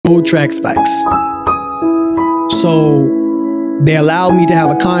road track spikes. So they allowed me to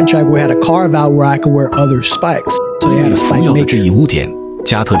have a contract where I had a carve out where I could wear other spikes. So they had a spike 的这 maker. 一污点，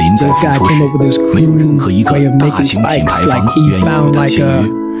加特林在 This 复 guy 出 came 时 up with this 没有任 crude 何一个 way of 大 making 型品 spikes. 牌 Like 方 he 原有 found 的 like 签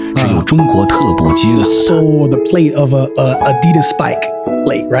约，只有中国特步接 the 了。 sole or the plate of a Adidas spike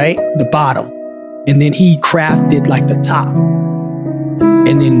plate, right? The bottom. And then he crafted like the top.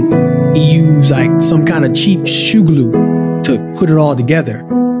 And then he used like some kind of cheap shoe glue to put it all together.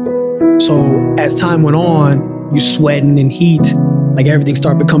 So as time went on, you sweating and heat, like everything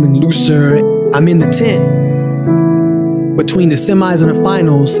started becoming looser. I'm in the tent between the semis and the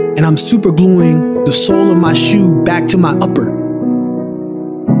finals, and I'm super gluing the sole of my shoe back to my upper.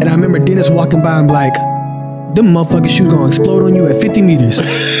 And I remember Dennis walking by and be like, them motherfucking shoes gonna explode on you at 50 meters.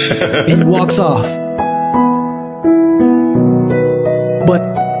 And he walks off. But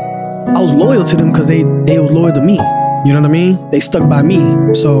I was loyal to them because they were loyal to me. You know what I mean? They stuck by me.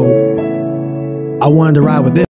 So I wanted to ride with them.